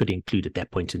also could include at that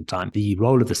point in time the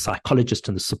role of the psychologist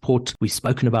and the support. We've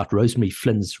spoken about Rosemary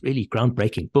Flynn's really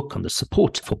groundbreaking book on the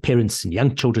support for parents and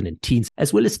young children and teens,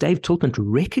 as well as Dave Tiltmann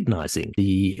recognizing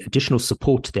the additional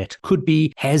support that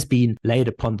has been laid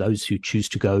upon those who choose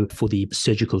to go for the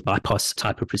surgical bypass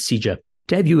type of procedure.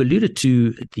 Dave, you alluded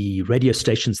to the radio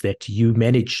stations that you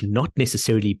manage not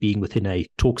necessarily being within a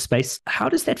talk space. How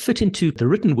does that fit into the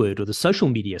written word or the social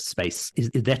media space? Is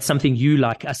that something you,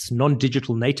 like us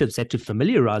non-digital natives, had to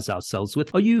familiarize ourselves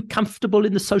with? Are you comfortable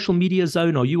in the social media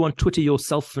zone? Are you on Twitter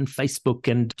yourself and Facebook?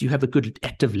 And do you have a good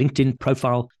active LinkedIn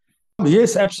profile?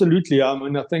 Yes, absolutely. I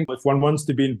think if one wants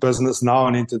to be in business now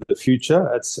and into the future,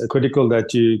 it's critical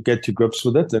that you get to grips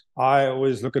with it. And I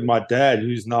always look at my dad,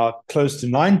 who's now close to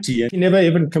 90, and he never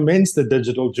even commenced the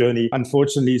digital journey,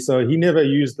 unfortunately. So he never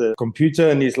used the computer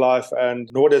in his life, and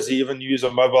nor does he even use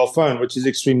a mobile phone, which is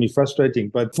extremely frustrating.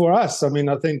 But for us, I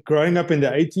think growing up in the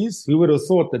 80s, who would have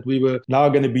thought that we were now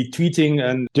going to be tweeting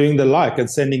and doing the like and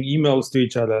sending emails to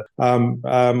each other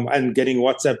and getting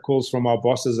WhatsApp calls from our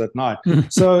bosses at night.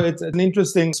 So it's an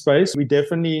interesting space. We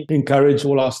definitely encourage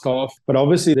all our staff, but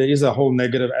obviously there is a whole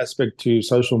negative aspect to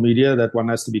social media that one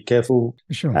has to be careful.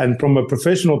 Sure. And from a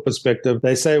professional perspective,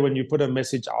 they say when you put a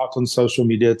message out on social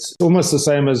media, it's almost the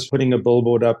same as putting a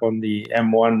billboard up on the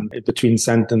M1 between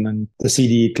Sandton and the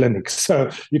CDE clinics. So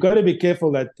you've got to be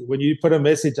careful that when you put a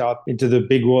message out into the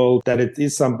big world, that it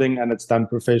is something and it's done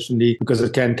professionally, because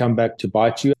it can come back to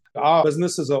bite you. Our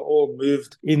businesses are all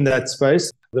moved in that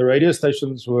space. The radio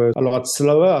stations were a lot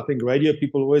slower. I think radio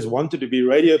people always wanted to be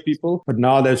radio people, but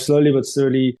now they're slowly but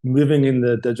surely moving in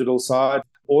the digital side.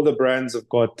 All the brands have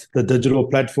got the digital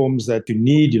platforms that you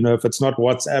need. If it's not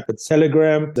WhatsApp, it's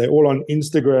Telegram. They're all on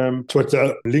Instagram,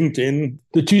 Twitter, LinkedIn.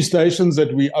 The two stations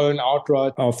that we own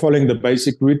outright are following the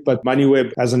basic route, but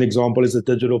MoneyWeb, as an example, is a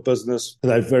digital business.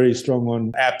 They're very strong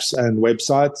on apps and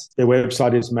websites. Their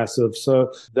website is massive.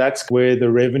 So that's where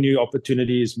the revenue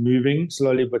opportunity is moving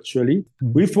slowly but surely.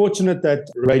 We're fortunate that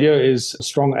radio is a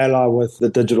strong ally with the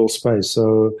digital space.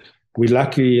 So we're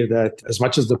lucky that as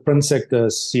much as the print sector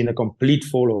has seen a complete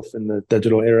fall off in the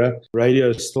digital era,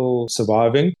 radio is still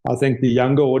surviving. I think the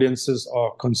younger audiences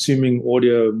are consuming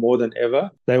audio more than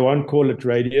ever. They won't call it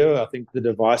radio. I think the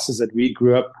devices that we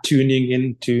grew up tuning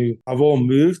into have all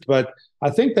moved, but I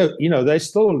think that, they're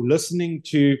still listening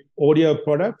to audio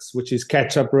products, which is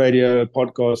catch-up radio,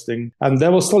 podcasting, and they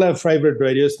will still have favorite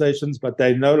radio stations, but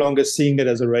they're no longer seeing it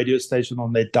as a radio station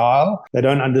on their dial. They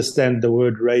don't understand the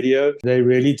word radio. They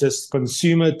really just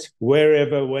consume it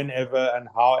wherever, whenever, and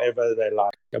however they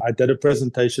like. I did a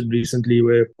presentation recently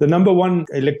where the number one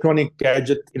electronic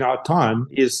gadget in our time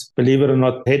is, believe it or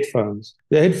not, headphones.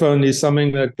 The headphone is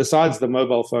something that, besides the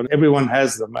mobile phone, everyone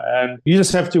has them. And you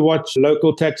just have to watch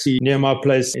local taxi near my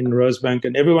place in Rosebank,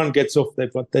 and everyone gets off.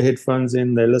 They've got their headphones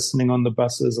in. They're listening on the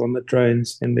buses, on the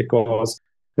trains, in their cars.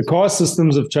 The car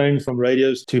systems have changed from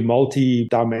radios to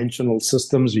multi-dimensional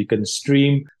systems. We can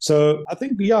stream. So I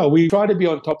think, we try to be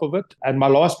on top of it. And my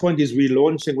last point is we're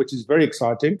launching, which is very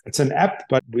exciting. It's an app,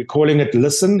 but we're calling it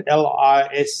Listen,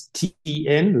 Listen.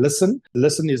 Listen.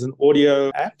 Listen is an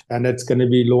audio app, and it's going to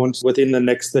be launched within the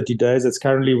next 30 days. It's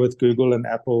currently with Google and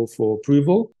Apple for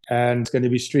approval. And it's going to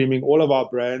be streaming all of our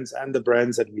brands and the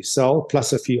brands that we sell,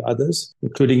 plus a few others,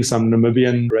 including some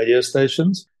Namibian radio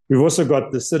stations. We've also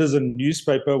got the Citizen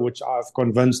newspaper, which I've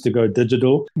convinced to go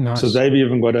digital. Nice. So they've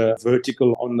even got a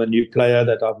vertical on the new player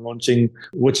that I'm launching,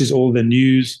 which is all the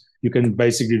news. You can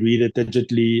basically read it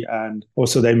digitally, and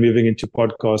also they're moving into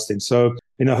podcasting. So,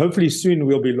 hopefully soon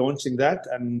we'll be launching that.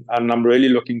 And I'm really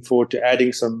looking forward to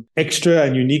adding some extra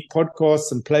and unique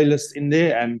podcasts and playlists in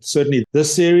there. And certainly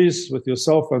this series with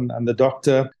yourself and the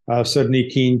doctor, certainly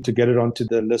keen to get it onto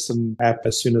the Listen app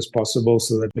as soon as possible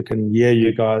so that we can hear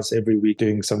you guys every week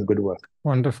doing some good work.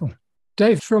 Wonderful.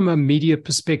 Dave, from a media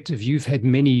perspective, you've had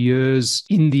many years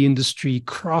in the industry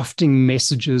crafting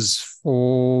messages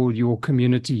for your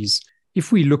communities.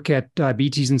 If we look at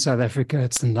diabetes in South Africa,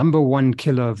 it's the number one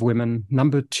killer of women,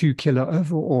 number two killer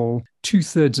overall.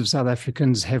 2/3 of South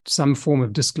Africans have some form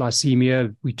of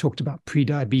dysglycemia. We talked about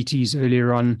pre-diabetes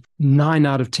earlier on. 9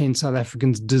 out of 10 South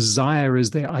Africans desire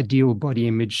as their ideal body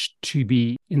image to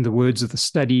be, in the words of the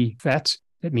study, fat.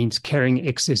 That means carrying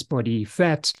excess body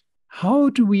fat. How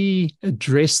do we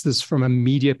address this from a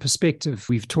media perspective?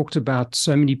 We've talked about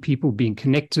so many people being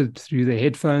connected through their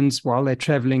headphones while they're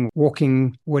traveling,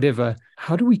 walking, whatever.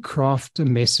 How do we craft a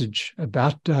message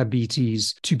about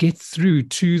diabetes to get through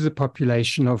to the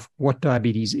population of what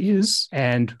diabetes is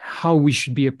and how we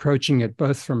should be approaching it,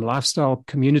 both from lifestyle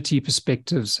community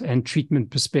perspectives and treatment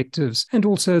perspectives, and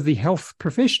also the health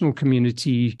professional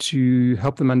community to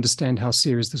help them understand how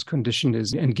serious this condition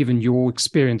is? And given your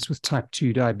experience with type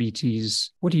 2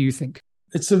 diabetes, what do you think?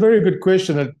 It's a very good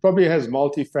question. It probably has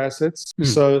multifacets.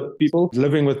 So people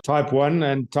living with type 1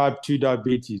 and type 2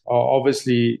 diabetes are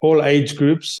obviously all age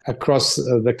groups across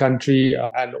the country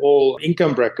and all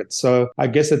income brackets. So I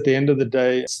guess at the end of the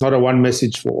day, it's not a one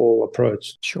message for all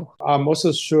approach. Sure. I'm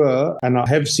also sure, and I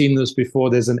have seen this before,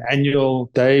 there's an annual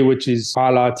day which is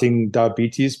highlighting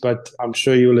diabetes, but I'm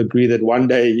sure you'll agree that one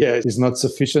day a year is not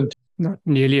sufficient. Not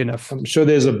nearly enough. I'm sure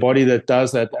there's a body that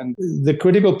does that. And the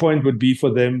critical point would be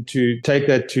for them to take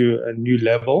that to a new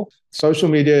level. Social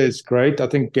media is great. I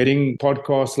think getting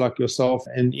podcasts like yourself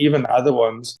and even other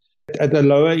ones at the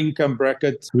lower income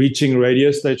bracket, reaching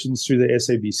radio stations through the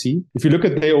SABC. If you look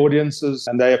at their audiences,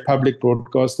 and they're a public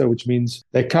broadcaster, which means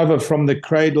they cover from the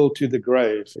cradle to the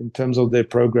grave in terms of their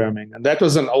programming. And that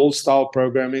was an old style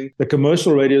programming. The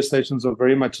commercial radio stations are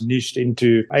very much niched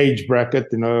into age bracket.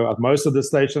 You know, most of the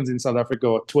stations in South Africa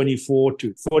are 24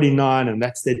 to 49, and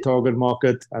that's their target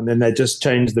market. And then they just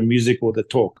change the music or the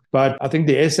talk. But I think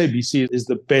the SABC is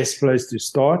the best place to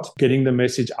start getting the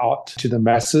message out to the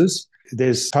masses.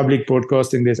 There's public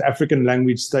broadcasting, there's African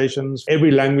language stations,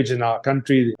 every language in our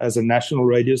country as a national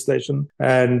radio station.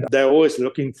 And they're always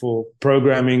looking for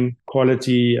programming,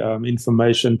 quality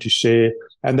information to share.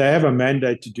 And they have a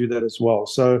mandate to do that as well.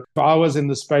 So if I was in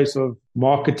the space of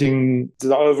marketing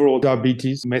the overall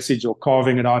diabetes message or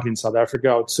carving it out in South Africa,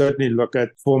 I would certainly look at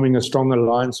forming a strong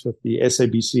alliance with the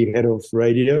SABC head of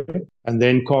radio and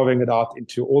then carving it out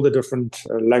into all the different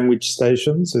language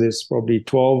stations. So there's probably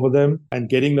 12 of them, and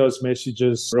getting those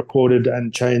messages recorded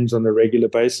and changed on a regular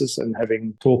basis and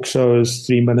having talk shows,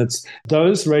 3 minutes.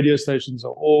 Those radio stations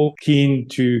are all keen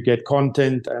to get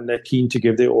content, and they're keen to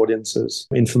give their audiences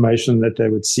information that they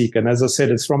would seek. And as I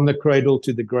said, it's from the cradle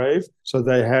to the grave. So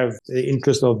they have the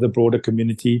interest of the broader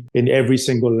community in every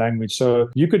single language.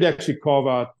 So you could actually carve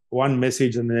out one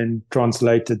message and then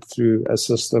translate it through a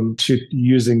system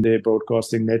using their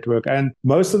broadcasting network. And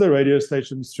most of the radio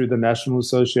stations through the National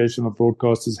Association of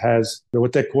Broadcasters has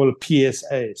what they call a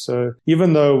PSA. So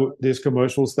even though there's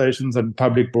commercial stations and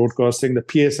public broadcasting, the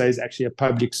PSA is actually a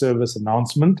public service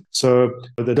announcement. So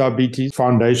the Diabetes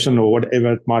Foundation, or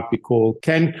whatever it might be called,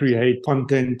 can create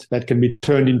content that can be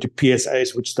turned into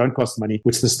PSAs, which don't cost money,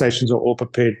 which the stations are all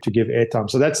prepared to give airtime.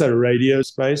 So that's a radio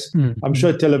space. Mm-hmm. I'm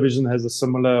sure television has a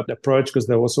similar approach because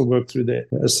they also work through the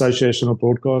Association of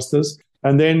Broadcasters.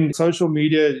 And then social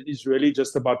media is really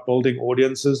just about building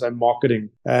audiences and marketing.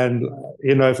 And,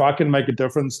 you know, if I can make a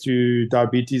difference to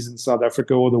diabetes in South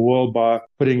Africa or the world by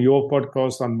putting your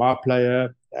podcast on my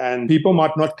player, and people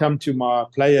might not come to my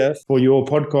player for your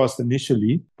podcast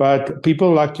initially, but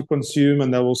people like to consume,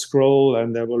 and they will scroll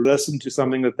and they will listen to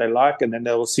something that they like. And then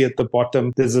they will see at the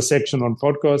bottom, there's a section on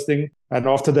podcasting. And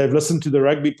after they've listened to the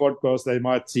rugby podcast, they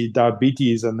might see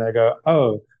diabetes and they go,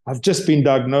 oh, I've just been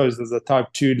diagnosed as a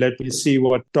type 2. Let me see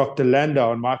what Dr.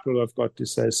 Landau and Michael have got to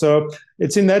say. So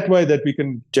it's in that way that we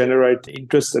can generate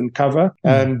interest and cover.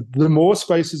 And the more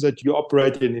spaces that you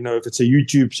operate in, you know, if it's a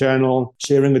YouTube channel,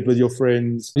 sharing it with your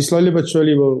friends, you slowly but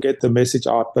surely will get the message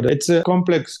out. But it's a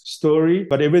complex story,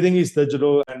 but everything is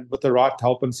digital. And with the right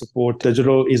help and support,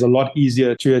 digital is a lot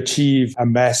easier to achieve a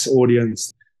mass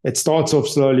audience. It starts off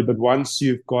slowly, but once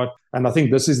you've got, and I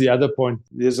think this is the other point,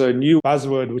 there's a new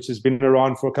buzzword which has been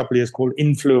around for a couple of years called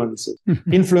influencers.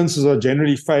 Influencers are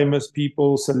generally famous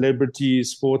people,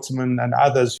 celebrities, sportsmen, and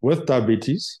others with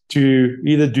diabetes to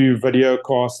either do video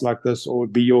casts like this or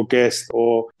be your guest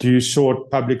or do short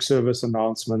public service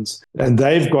announcements. And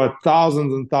they've got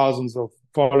thousands and thousands of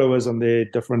followers on their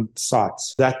different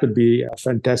sites. That could be a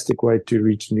fantastic way to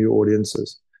reach new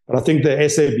audiences. But I think the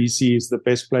SABC is the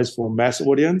best place for mass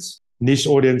audience. Niche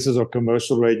audiences are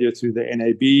commercial radio through the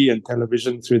NAB and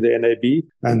television through the NAB.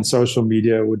 And social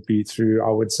media would be through, I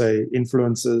would say,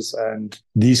 influencers and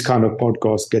these kind of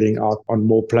podcasts getting out on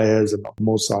more players and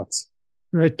more sites.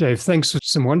 Great, Dave. Thanks for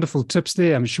some wonderful tips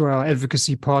there. I'm sure our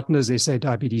advocacy partners, SA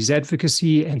Diabetes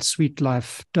Advocacy and Sweet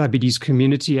Life Diabetes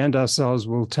Community and ourselves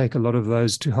will take a lot of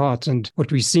those to heart. And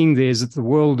what we're seeing there is that the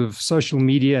world of social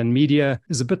media and media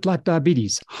is a bit like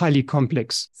diabetes, highly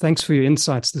complex. Thanks for your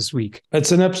insights this week.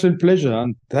 It's an absolute pleasure.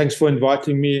 And thanks for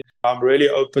inviting me. I'm really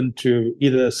open to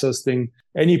either assisting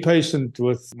any patient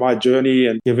with my journey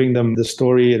and giving them the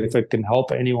story. And if it can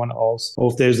help anyone else,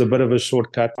 or if there's a bit of a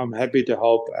shortcut, I'm happy to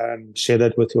help and share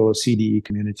that with your CDE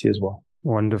community as well.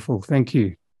 Wonderful. Thank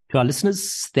you. To our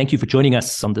listeners, thank you for joining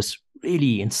us on this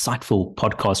really insightful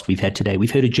podcast we've had today.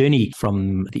 We've heard a journey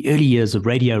from the early years of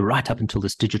radio right up until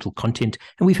this digital content,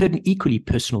 and we've heard an equally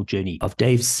personal journey of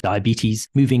Dave's diabetes,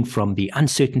 moving from the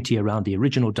uncertainty around the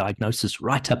original diagnosis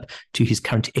right up to his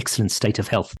current excellent state of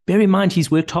health. Bear in mind, he's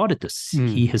worked hard at this.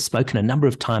 He has spoken a number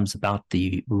of times about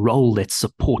the role that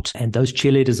support and those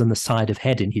cheerleaders on the side have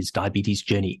had in his diabetes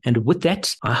journey. And with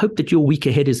that, I hope that your week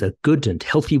ahead is a good and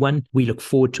healthy one. We look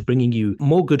forward to bringing you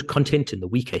more good content in the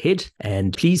week ahead.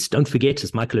 And please don't forget,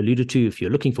 as Michael alluded to, if you're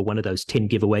looking for one of those 10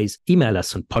 giveaways, email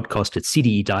us on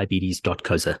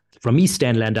podcast@cdediabetes.coza. From me,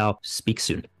 Stan Landau, speak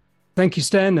soon. Thank you,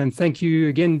 Stan, and thank you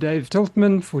again, Dave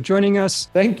Tiltmann, for joining us.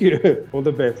 Thank you. All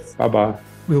the best. Bye-bye.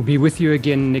 We'll be with you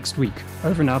again next week.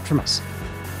 Over and out from us.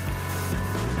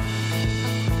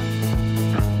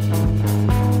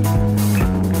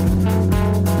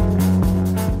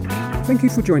 Thank you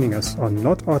for joining us on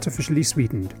Not Artificially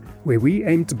Sweetened, where we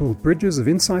aim to build bridges of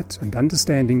insight and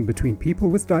understanding between people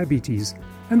with diabetes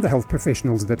and the health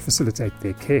professionals that facilitate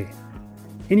their care.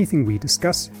 Anything we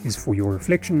discuss is for your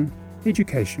reflection,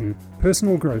 education,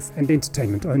 personal growth, and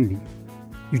entertainment only.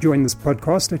 You join this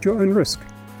podcast at your own risk,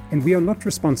 and we are not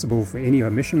responsible for any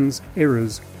omissions,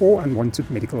 errors, or unwanted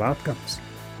medical outcomes.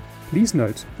 Please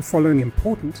note the following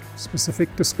important,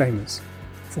 specific disclaimers.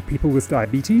 For people with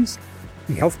diabetes,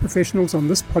 the health professionals on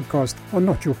this podcast are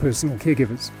not your personal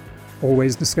caregivers.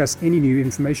 Always discuss any new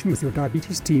information with your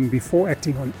diabetes team before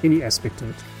acting on any aspect of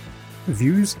it. The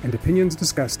views and opinions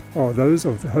discussed are those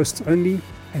of the hosts only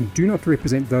and do not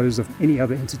represent those of any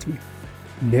other entity.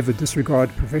 Never disregard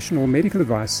professional medical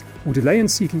advice or delay in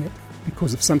seeking it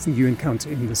because of something you encounter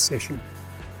in this session.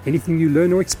 Anything you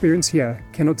learn or experience here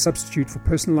cannot substitute for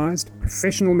personalized,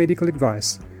 professional medical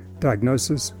advice,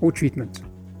 diagnosis, or treatment.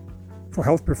 For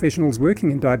health professionals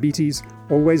working in diabetes,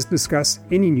 always discuss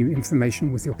any new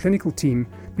information with your clinical team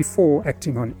before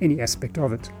acting on any aspect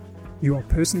of it. You are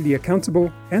personally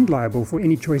accountable and liable for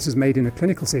any choices made in a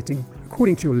clinical setting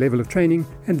according to your level of training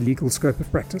and legal scope of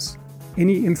practice.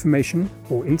 Any information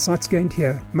or insights gained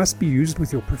here must be used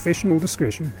with your professional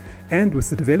discretion and with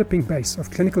the developing base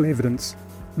of clinical evidence,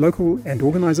 local and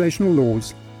organizational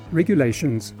laws,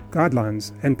 regulations,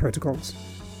 guidelines, and protocols.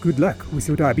 Good luck with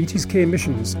your diabetes care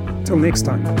missions. Till next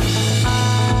time.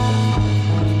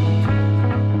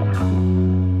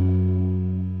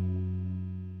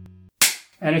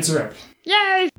 And it's a wrap. Yay!